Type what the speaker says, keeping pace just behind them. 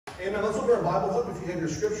Amen. Let's open our Bibles up. If you have your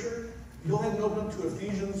scripture, go ahead and open up to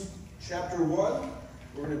Ephesians chapter 1.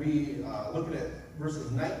 We're going to be looking at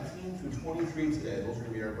verses 19 through 23 today. Those are going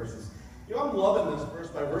to be our verses. You know, I'm loving this verse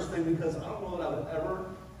by verse thing because I don't know that I would ever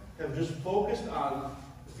have just focused on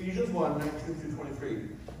Ephesians 1, 19 through 23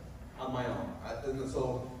 on my own. And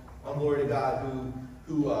so, all glory to God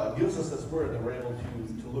who gives us this word that we're able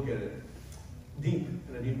to look at it deep,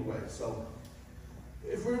 in a deeper way. So,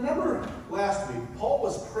 if we remember last week, Paul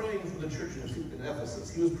was praying for the church in Ephesus.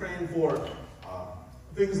 He was praying for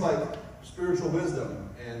things like spiritual wisdom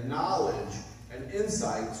and knowledge and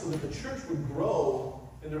insight so that the church would grow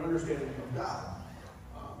in their understanding of God.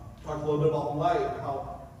 Talked a little bit about light,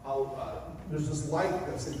 how there's this light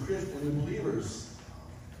that's in Christian and in believers.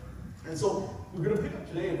 And so we're going to pick up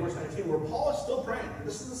today in verse 19 where Paul is still praying.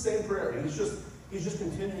 This is the same prayer. He's just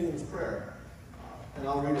continuing his prayer. And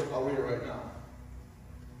I'll read it right now.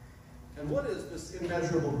 And what is this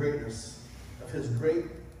immeasurable greatness of his great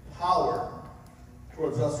power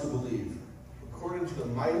towards us who believe, according to the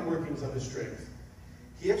mighty workings of his strength?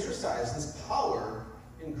 He exercised this power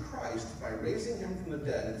in Christ by raising him from the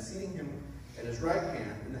dead and seating him at his right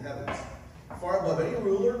hand in the heavens, far above any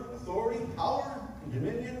ruler, authority, power, and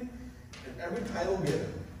dominion, and every title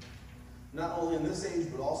given, not only in this age,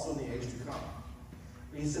 but also in the age to come.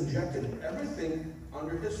 And he subjected everything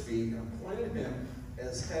under his feet and appointed him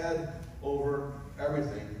as head over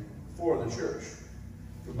everything for the church.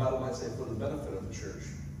 The Bible might say for the benefit of the church,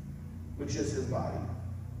 which is his body.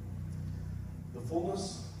 The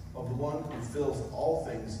fullness of the one who fills all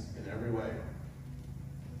things in every way.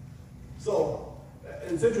 So,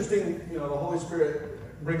 it's interesting, the Holy Spirit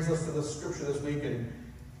brings us to this scripture this week, and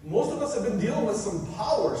most of us have been dealing with some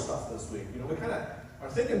power stuff this week. We kind of are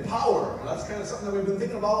thinking power, and that's kind of something that we've been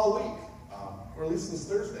thinking about all week, or at least since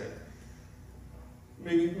Thursday.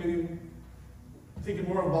 Maybe thinking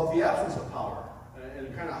more about the absence of power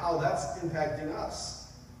and kind of how that's impacting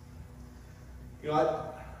us.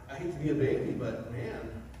 I hate to be a baby, but man,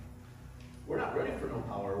 we're not ready for no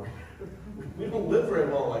power. We don't live very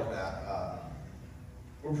well like that.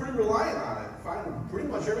 We're pretty reliant on it. Find pretty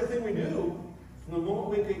much everything we do from the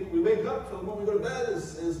moment we wake up to the moment we go to bed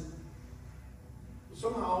is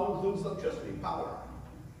somehow includes electricity, power.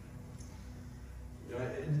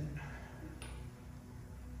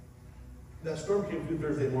 That storm came through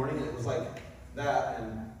Thursday morning, and it was like that,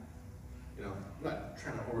 and I'm not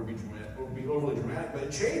trying to be overly dramatic, but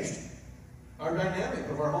it changed our dynamic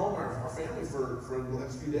of our home, our family for the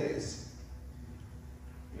next few days.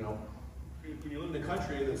 When you live in the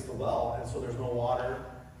country, it's the well, and so there's no water,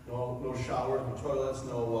 no showers, no toilets,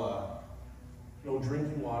 no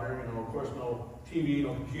drinking water. Of course, no TV,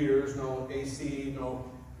 no computers, no AC, no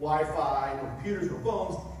Wi-Fi, no computers, no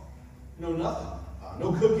phones, no nothing,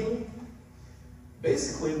 no cooking.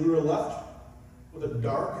 Basically, we were left with a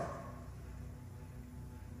dark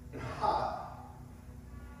and hot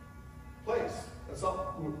place. That's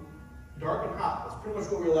all. Dark and hot. That's pretty much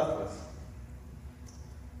what we were left with.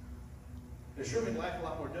 It sure made life a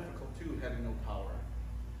lot more difficult, too, having no power.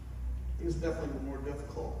 Things definitely were more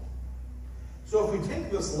difficult. So if we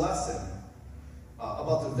take this lesson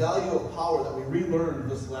about the value of power that we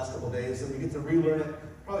relearned this last couple of days, and we get to relearn it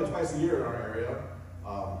probably twice a year in our area,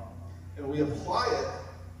 and we apply it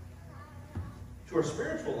to our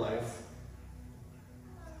spiritual life,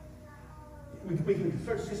 we can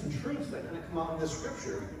start to see some truths that kind of come out in this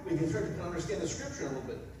scripture. We can start to understand the scripture a little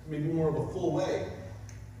bit, maybe more of a full way.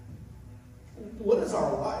 What is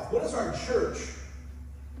our life? What is our church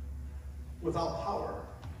without power?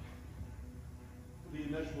 The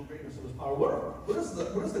immeasurable greatness of his power. What is the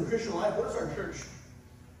Christian life? What is our church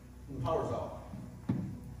when the power's out?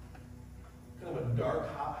 Kind of a dark,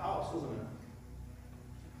 hot house, isn't it?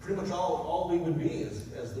 Pretty much all we would be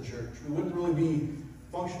as the church. We wouldn't really be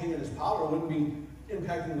functioning in his power. We wouldn't be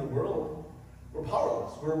impacting the world. We're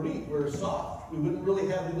powerless. We're weak. We're soft. We wouldn't really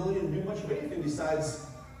have the ability to do much of anything besides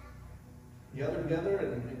gather together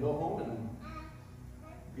and go home and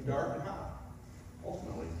be dark and hot,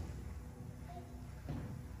 ultimately.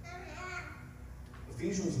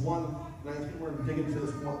 Ephesians 1:19, we're going to dig into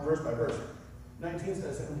this verse by verse. 19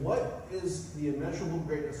 says, "And what is the immeasurable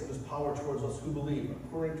greatness of his power towards us who believe,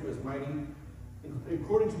 according to the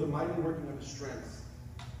mighty working of his strength?"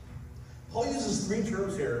 Paul uses three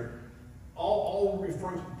terms here, all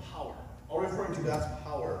referring to power, all referring to God's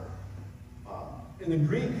power. In the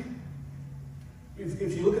Greek,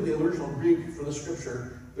 if you look at the original Greek for the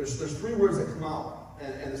scripture, there's three words that come out,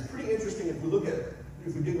 and it's pretty interesting if we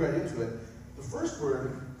dig right into it. The first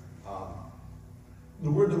word, the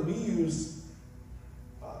word that we use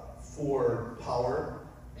for power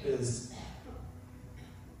is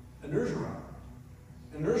energeron.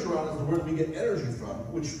 Energeron is the word we get energy from,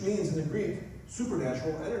 which means in the Greek,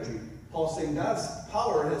 supernatural energy. Paul's saying God's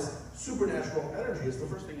power has supernatural energy is the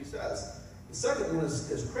first thing he says. The second one is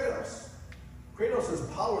kratos. Kratos is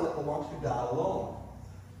power that belongs to God alone.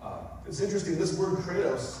 It's interesting, this word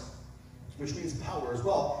kratos, which means power as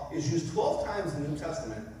well, is used 12 times in the New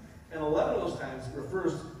Testament, and 11 of those times it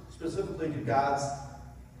refers specifically to God's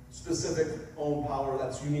specific own power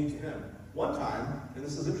that's unique to him. One time, and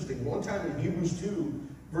this is interesting, one time in Hebrews 2,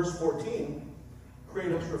 verse 14,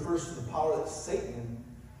 kratos refers to the power that Satan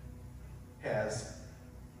has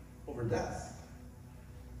over death.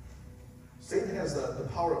 Satan has the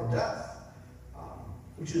power of death,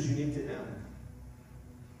 which is unique to him.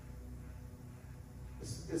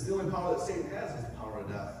 It's the only power that Satan has is the power of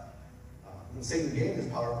death. And Satan gained his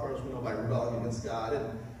power, of course, we know by rebelling against God.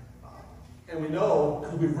 And we know,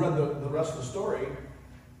 because we've read the rest of the story,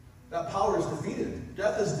 that power is defeated.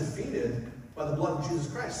 Death is defeated by the blood of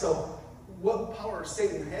Jesus Christ. So what power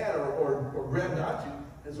Satan had or grabbed onto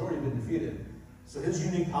has already been defeated. So his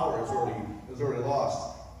unique power is already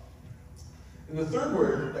lost. And the third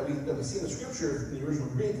word that we see in the scripture in the original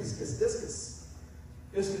Greek is ischus.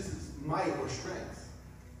 Ischus is might or strength.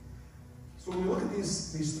 So when we look at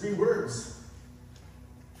these three words,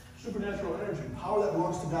 supernatural energy, power that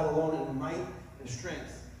belongs to God alone, and might and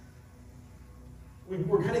strength,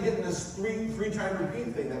 we're kind of getting this three-time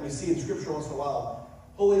repeat thing that we see in Scripture once in a while.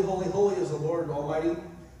 Holy, holy, holy is the Lord Almighty.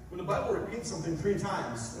 When the Bible repeats something 3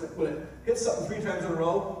 times, when it hits something 3 times in a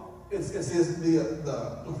row, it's the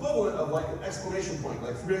equivalent of like an exclamation point,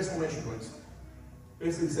 like 3 exclamation points.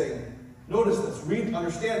 Basically saying, notice this, read,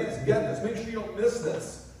 understand this, get this, make sure you don't miss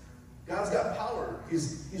this. God's got power.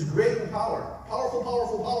 He's great in power. Powerful,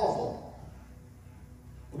 powerful, powerful.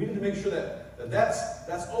 We need to make sure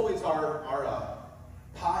that's always our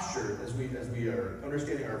posture as we are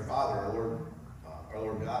understanding our Father, our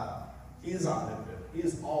Lord God. He is omnipotent. He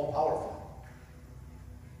is all powerful.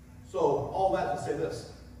 So all that to say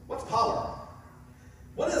this: what's power?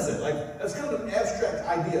 What is it? Like, that's kind of an abstract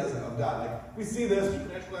idea, isn't it, of God? Like, we see this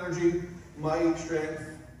supernatural energy, might, strength,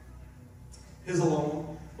 His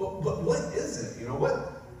alone. But what is it? You know,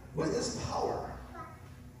 what is power?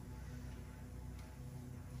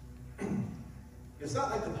 It's not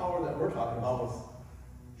like the power that we're talking about with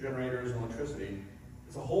generators and electricity.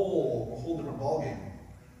 It's a whole different ballgame.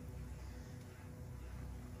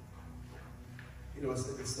 You know,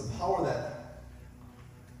 it's the power that,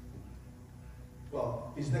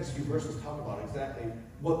 well, these next few verses talk about exactly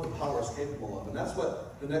what the power is capable of, and that's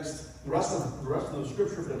what the rest of the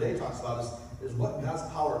scripture for today talks about is what God's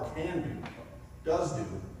power can do, does do,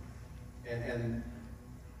 and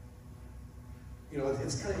you know,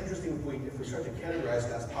 it's kind of interesting if we start to categorize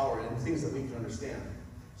God's power in things that we can understand.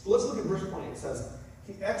 So let's look at verse 20. It says,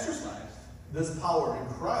 He exercised this power in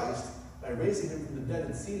Christ by raising Him from the dead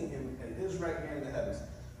and seating Him at His right hand in the heavens.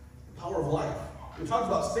 The power of life. We talked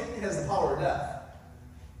about Satan has the power of death.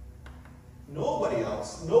 Nobody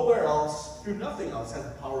else, nowhere else, through nothing else has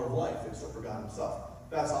the power of life except for God Himself.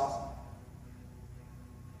 That's awesome.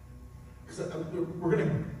 We're going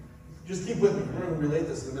to, just keep with me, we're going to relate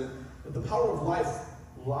this in a minute, but the power of life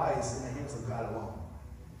lies in the hands of God alone.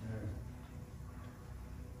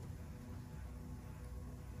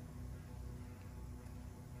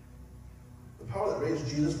 The power that raised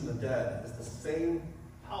Jesus from the dead is the same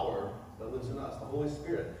power that lives in us, the Holy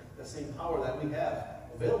Spirit. The same power that we have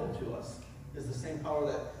available to us is the same power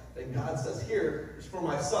that God says here is for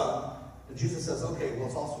my Son. And Jesus says, okay, well,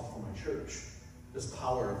 it's also for my church. This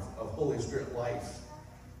power of Holy Spirit life.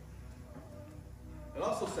 It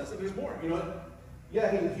also says that there's more. You know what?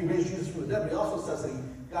 Yeah, he raised Jesus from the dead, but he also says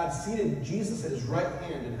that God seated Jesus at His right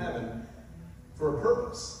hand in heaven for a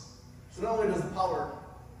purpose. So not only does the power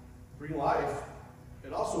bring life,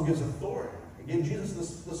 it also gives authority. It gave Jesus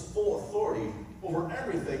this full authority over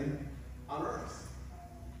everything on earth.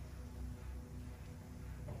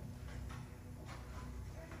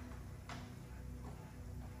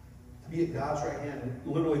 To be at God's right hand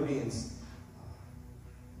literally means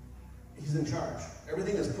He's in charge.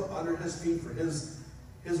 Everything is put under His feet for His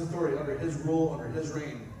authority, under His rule, under His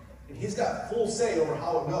reign. And He's got full say over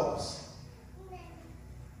how it goes.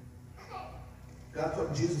 God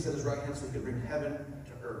put Jesus at His right hand so He could bring heaven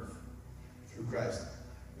to earth through Christ.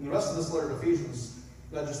 And the rest of this letter of Ephesians,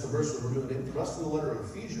 not just the verses we're doing today, but the rest of the letter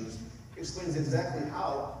of Ephesians explains exactly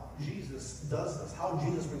how Jesus does this, how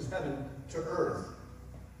Jesus brings heaven to earth.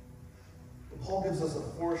 But Paul gives us a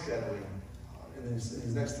foreshadowing in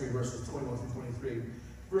these next 3 verses, 21 through 23.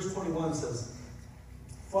 Verse 21 says,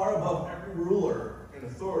 far above every ruler and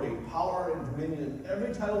authority, power and dominion, and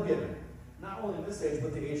every title given, not only in this age,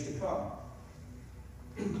 but the age to come.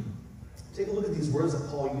 Take a look at these words that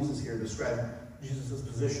Paul uses here to describe Jesus'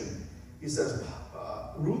 position. He says,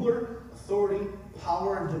 ruler, authority,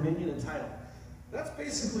 power, and dominion, and title. That's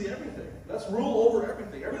basically everything. That's rule over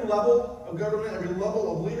everything. Every level of government, every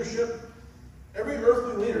level of leadership, every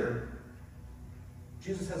earthly leader,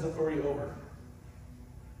 Jesus has authority over.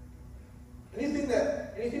 Anything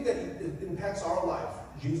that impacts our life,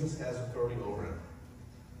 Jesus has authority over it.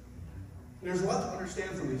 There's a lot to understand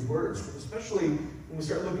from these words, especially when we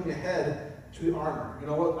start looking ahead to the armor. You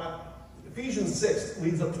know what? Ephesians 6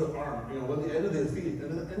 leads up to the armor. You know, at the end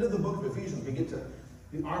of the book of Ephesians, we get to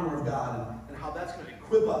the armor of God and how that's going to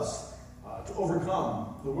equip us to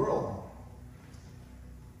overcome the world.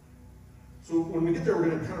 So when we get there, we're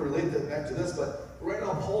going to kind of relate that back to this. But right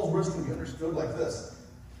now, Paul's words can be understood like this.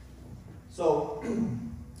 So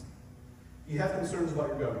you have concerns about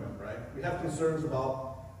your government, right? We have concerns about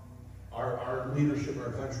our leadership in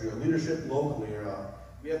our country, our leadership locally, or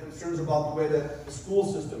we have concerns about the way that the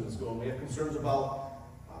school system is going. We have concerns about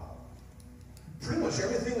pretty much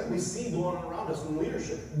everything that we see going on around us in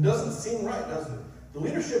leadership. It doesn't seem right, does it? The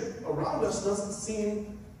leadership around us doesn't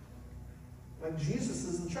seem like Jesus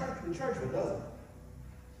is in charge of it, does it?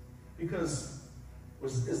 Because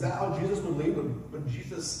is that how Jesus would lead? Would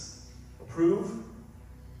Jesus approve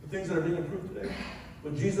the things that are being approved today?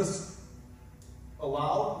 Would Jesus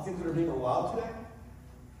allow the things that are being allowed today?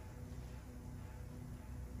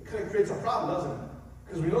 It kind of creates a problem, doesn't it?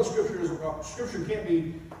 Because we know Scripture can't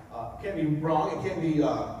be wrong. It can't be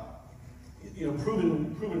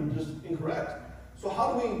proven just incorrect. So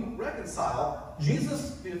how do we reconcile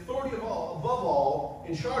Jesus, the authority of all, above all,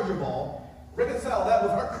 in charge of all, reconcile that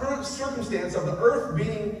with our current circumstance of the earth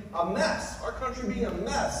being a mess, our country being a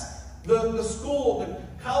mess? The school, the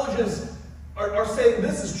colleges are saying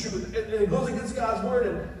this is true, and it goes against God's word,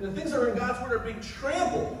 and the things that are in God's word are being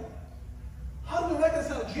trampled. How do we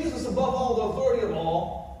reconcile Jesus above all, the authority of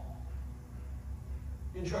all,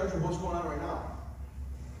 in charge of what's going on right now?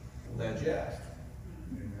 I'm glad you asked.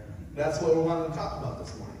 That's what we wanted to talk about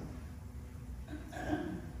this morning.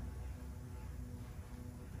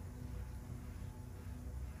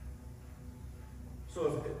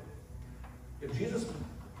 So if Jesus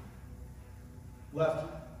left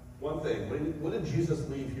one thing, what did Jesus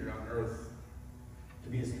leave here on earth to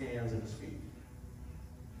be his hands and his feet?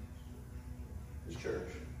 His church.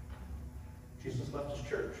 Jesus left his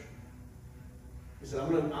church. He said, I'm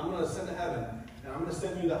going to send to heaven, and I'm going to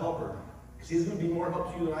send you the helper. Because he's going to be more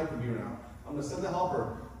help to you than I can be right now. I'm going to send the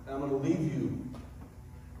helper, and I'm going to leave you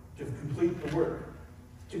to complete the work,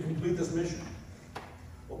 to complete this mission.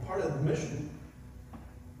 Well, part of the mission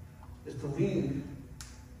is to lead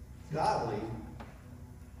godly,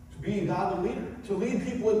 to be a godly leader, to lead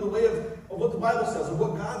people in the way of what the Bible says, of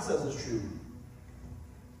what God says is true.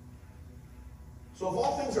 So if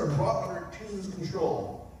all things are brought under Jesus'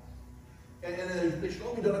 control, and they should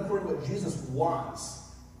all be done according to what Jesus wants,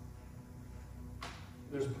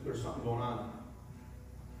 there's something going on.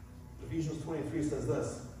 Ephesians 23 says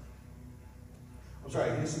this.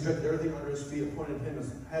 He subjected everything under his feet, appointed him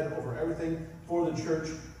as head over everything for the church,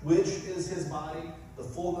 which is his body, the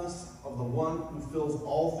fullness of the one who fills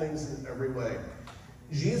all things in every way.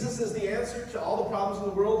 Jesus is the answer to all the problems in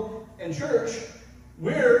the world, and church,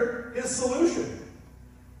 we're his solution.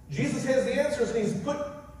 Jesus has the answers, and he's put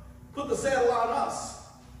the saddle on us.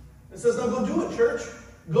 And says, now go do it, church.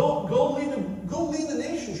 Go lead the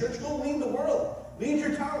nation, church. Go lead the world. Lead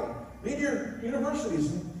your town. Lead your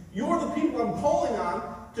universities. You're the people I'm calling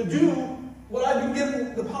on to do what I've been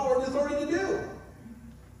given the power and the authority to do.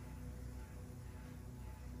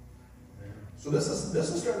 So this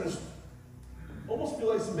is starting to almost feel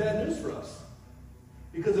like some bad news for us.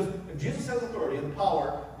 Because if Jesus has authority and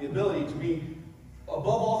power, the ability to be above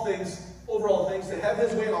all things, over all things, to have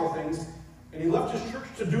his way in all things, and he left his church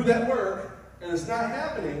to do that work, and it's not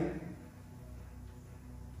happening,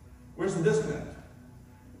 where's the disconnect?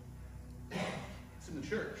 It's in the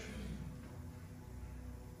church.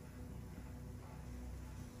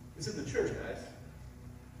 It's in the church, guys.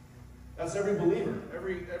 That's every believer,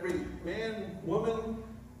 every man, woman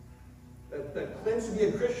that claims to be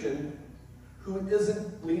a Christian who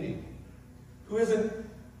isn't leading, who isn't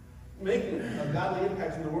making a godly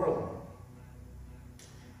impact in the world.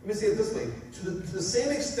 Let me say it this way. To the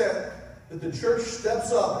same extent that the church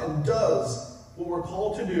steps up and does what we're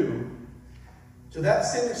called to do, to that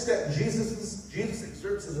same extent, Jesus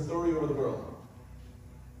exerts his authority over the world.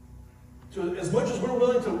 To as much as we're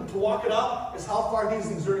willing to walk it out, is how far he's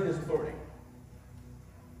exerting his authority.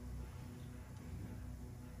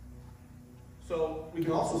 So we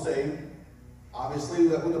can also say Obviously,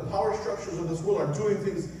 that when the power structures of this world are doing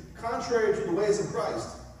things contrary to the ways of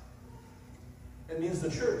Christ, it means the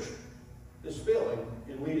church is failing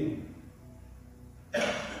in leading.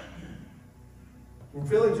 We're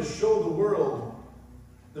failing to show the world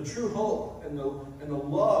the true hope and the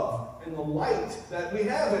love and the light that we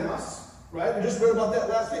have in us, right? We just read about that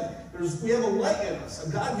last week. We have a light in us,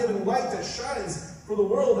 a God-given light that shines for the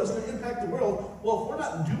world, that's going to impact the world. Well, if we're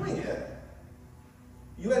not doing it,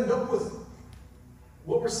 you end up with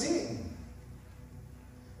what we're seeing.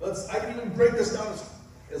 I can even break this down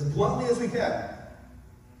as bluntly as we can.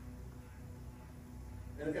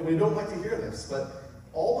 And we don't like to hear this, but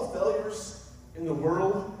all the failures in the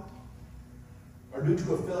world are due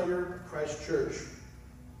to a failure of Christ's church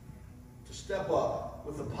to step up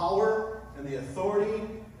with the power and the authority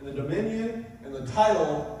and the dominion and the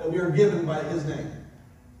title that we are given by his name.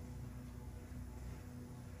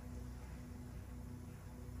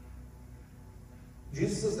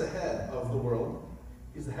 Jesus is the head of the world.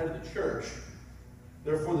 He's the head of the church.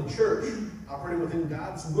 Therefore, the church, operating within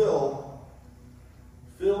God's will,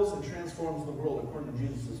 fills and transforms the world according to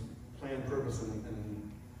Jesus' plan, purpose,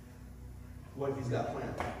 and what he's got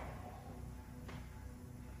planned.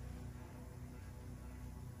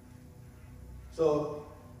 So,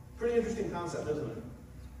 pretty interesting concept, isn't it?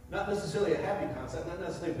 Not necessarily a happy concept, not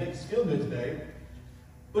necessarily makes us feel good today,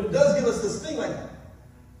 but it does give us this thing like,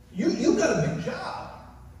 you've got a big job,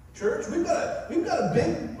 church. We've got a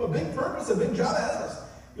big purpose, a big job ahead of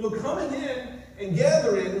us. Coming in and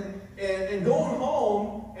gathering and going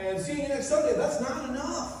home and seeing you next Sunday, that's not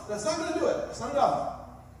enough. That's not going to do it. It's not enough.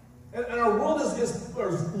 And our world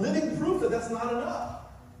is living proof that that's not enough.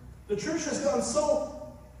 The church has gone so...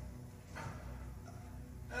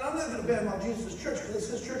 And I'm not going to badmouth Jesus' church because it's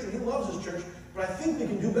his church and he loves his church, but I think we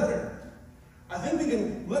can do better. I think we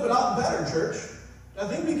can live it out better, church. I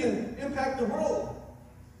think we can impact the world.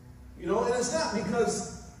 And it's not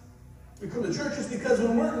because we come to church, it's because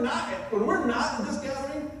when we're not in this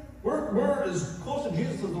gathering, we're as close to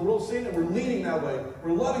Jesus as the world's seen, and we're leading that way.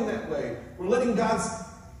 We're loving that way. We're letting God's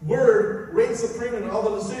word reign supreme in all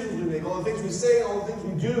the decisions we make, all the things we say, all the things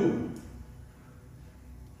we do.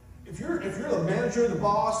 If you're the manager, the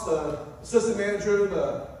boss, the assistant manager,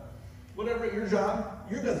 the whatever at your job,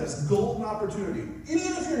 you've got this golden opportunity.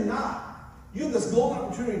 Even if you're not, you have this golden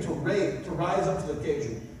opportunity to rise up to the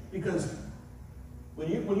occasion. Because when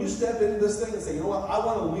you step into this thing and say, you know what, I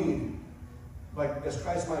want to lead, like as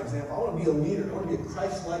Christ my example, I want to be a leader, I want to be a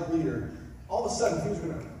Christ-like leader, all of a sudden things are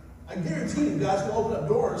going to, I guarantee you, God's going to open up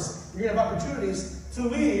doors, you're going to have opportunities to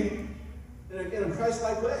lead in a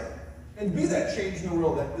Christ-like way. And be that change in the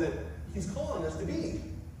world that he's calling us to be.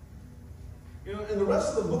 In the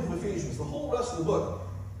rest of the book of Ephesians, the whole rest of the book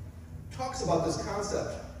talks about this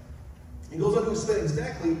concept. He goes on to explain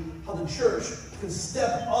exactly how the church can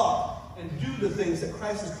step up and do the things that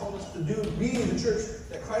Christ has called us to do, be the church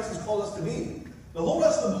that Christ has called us to be. The whole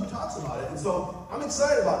rest of the book talks about it, and so I'm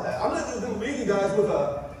excited about that. I'm not just going to leave you guys with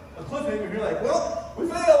a cliffhanger. You're like, well, we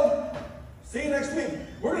failed. See you next week.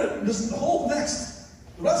 We're going to,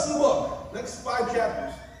 the rest of the book, next 5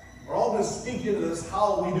 chapters, we're all going to speak into this,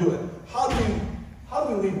 how we do it. How do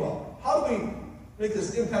we lead well? How do we make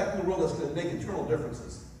this impact in the world that's going to make eternal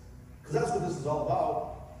differences? Because that's what this is all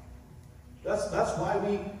about. That's why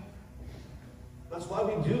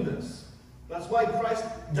we do this. That's why Christ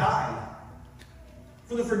died.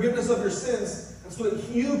 For the forgiveness of your sins, and so that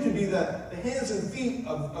you can be the hands and feet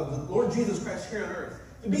of the Lord Jesus Christ here on earth.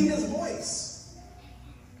 To be his voice.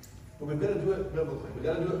 But we've got to do it biblically. We've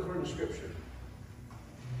got to do it according to Scripture.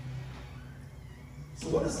 So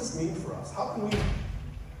what does this mean for us? How can we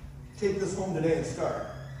take this home today and start?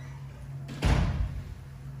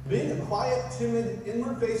 Being a quiet, timid,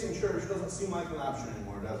 inward-facing church doesn't seem like an option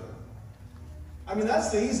anymore, does it? I mean, that's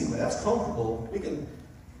the easy way. That's comfortable. We can,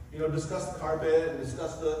 discuss the carpet and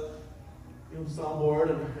discuss the, soundboard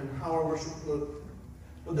and how our worship.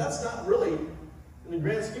 But that's not really, in the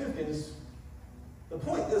grand scheme of things, the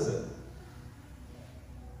point, is it?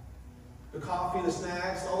 The coffee, the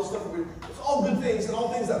snacks, all the stuff. It's all good things and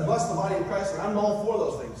all things that bless the body of Christ, and I'm all for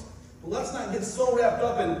those things. But let's not get so wrapped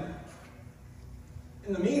up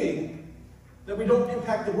in the meeting that we don't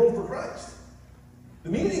impact the world for Christ. The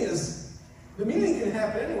meeting can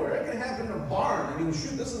happen anywhere. It can happen in a barn. I mean,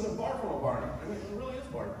 shoot, this isn't far from a barn. I mean, it really is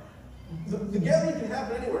a barn. The gathering can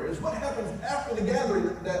happen anywhere. It's what happens after the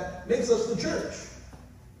gathering that makes us the church.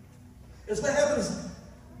 It's what happens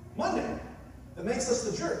Monday that makes us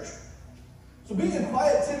the church. So being a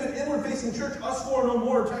quiet, timid, inward-facing church, us four no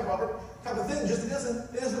more type of thing, just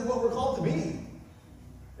isn't what we're called to be.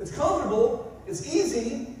 It's comfortable, it's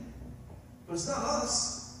easy, but it's not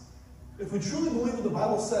us. If we truly believe what the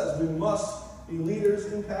Bible says, we must be leaders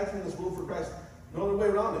impacting this world for Christ. No other way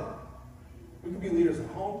around it. We can be leaders at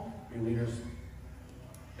home, be leaders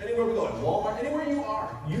anywhere we go, at Walmart, anywhere you are.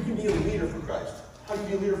 You can be a leader for Christ. How do you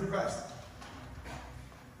be a leader for Christ?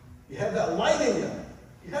 You have that light in you.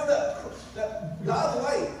 You have that God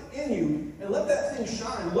light in you, and let that thing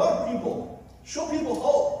shine. Love people. Show people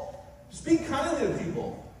hope. Speak kindly to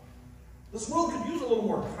people. This world could use a little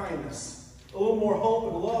more kindness, a little more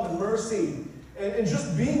hope and love and mercy, and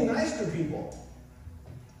just being nice to people.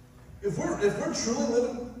 If we're truly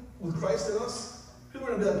living with Christ in us, people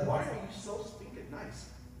are going to be like, why are you so stinking nice?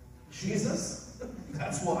 Jesus?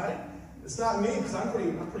 That's why. It's not me, because I'm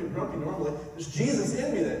pretty grumpy normally. It's Jesus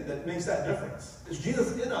in me that makes that difference. It's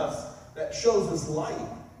Jesus in us that shows this light.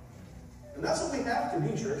 And that's what we have to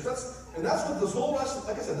be, church. And that's what this whole rest,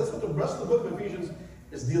 like I said, that's what the rest of the book of Ephesians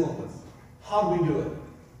is dealing with. How do we do it?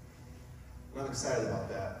 And I'm excited about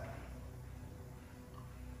that.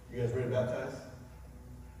 You guys ready to baptize?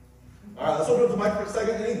 All right, let's open up the mic for a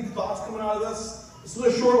second. Any thoughts coming out of this? This is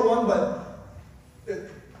a short one, but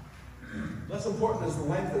less important as the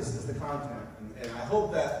length is the content. And I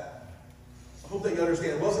hope that you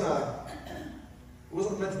understand. It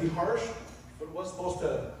wasn't meant to be harsh, but it was supposed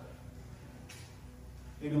to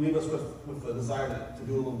maybe leave us with the desire to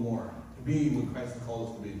do a little more, to be what Christ has called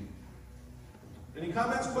us to be. Any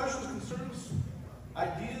comments, questions, concerns,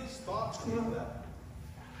 ideas, thoughts coming out of that?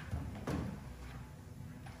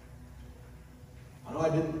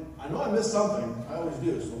 I know I missed something. I always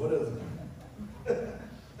do, so what is it?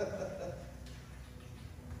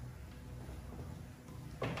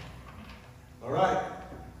 All right.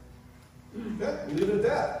 Okay, we leave it at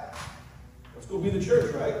that. Let's go be the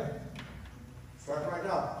church, right? Start right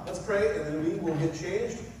now. Let's pray, and then we will get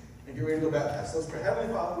changed and get ready to go baptize. Let's pray.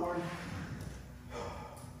 Heavenly Father, Lord,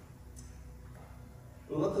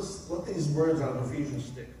 let these words out of Ephesians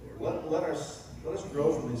stick, Lord. Let us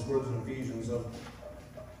grow from these words in Ephesians.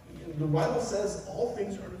 The Bible says all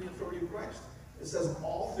things are under the authority of Christ. It says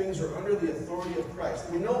all things are under the authority of Christ.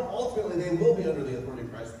 And we know ultimately they will be under the authority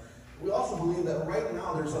of Christ. We also believe that right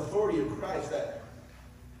now there's authority of Christ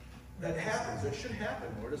that happens. It should happen,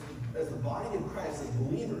 Lord. As the body of Christ, as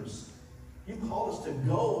believers, you called us to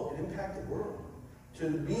go and impact the world, to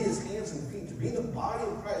be his hands and feet, to be the body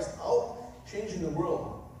of Christ out changing the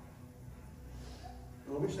world.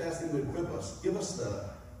 And Lord, we just ask that you would equip us. Give us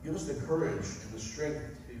the courage and the strength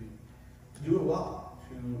to do it well,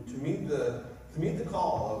 to meet the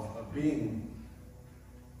call of being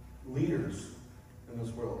leaders in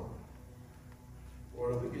this world.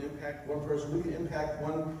 Or if we can impact one person, we can impact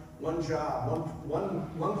one job,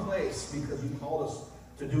 one place, because you called us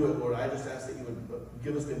to do it, Lord. I just ask that you would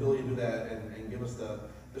give us the ability to do that and give us the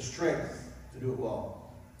strength to do it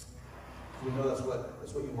well. We know that's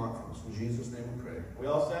what you want from us. In Jesus' name we pray. We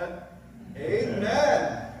all said,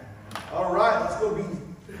 Amen. All right, let's go be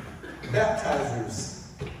baptizers.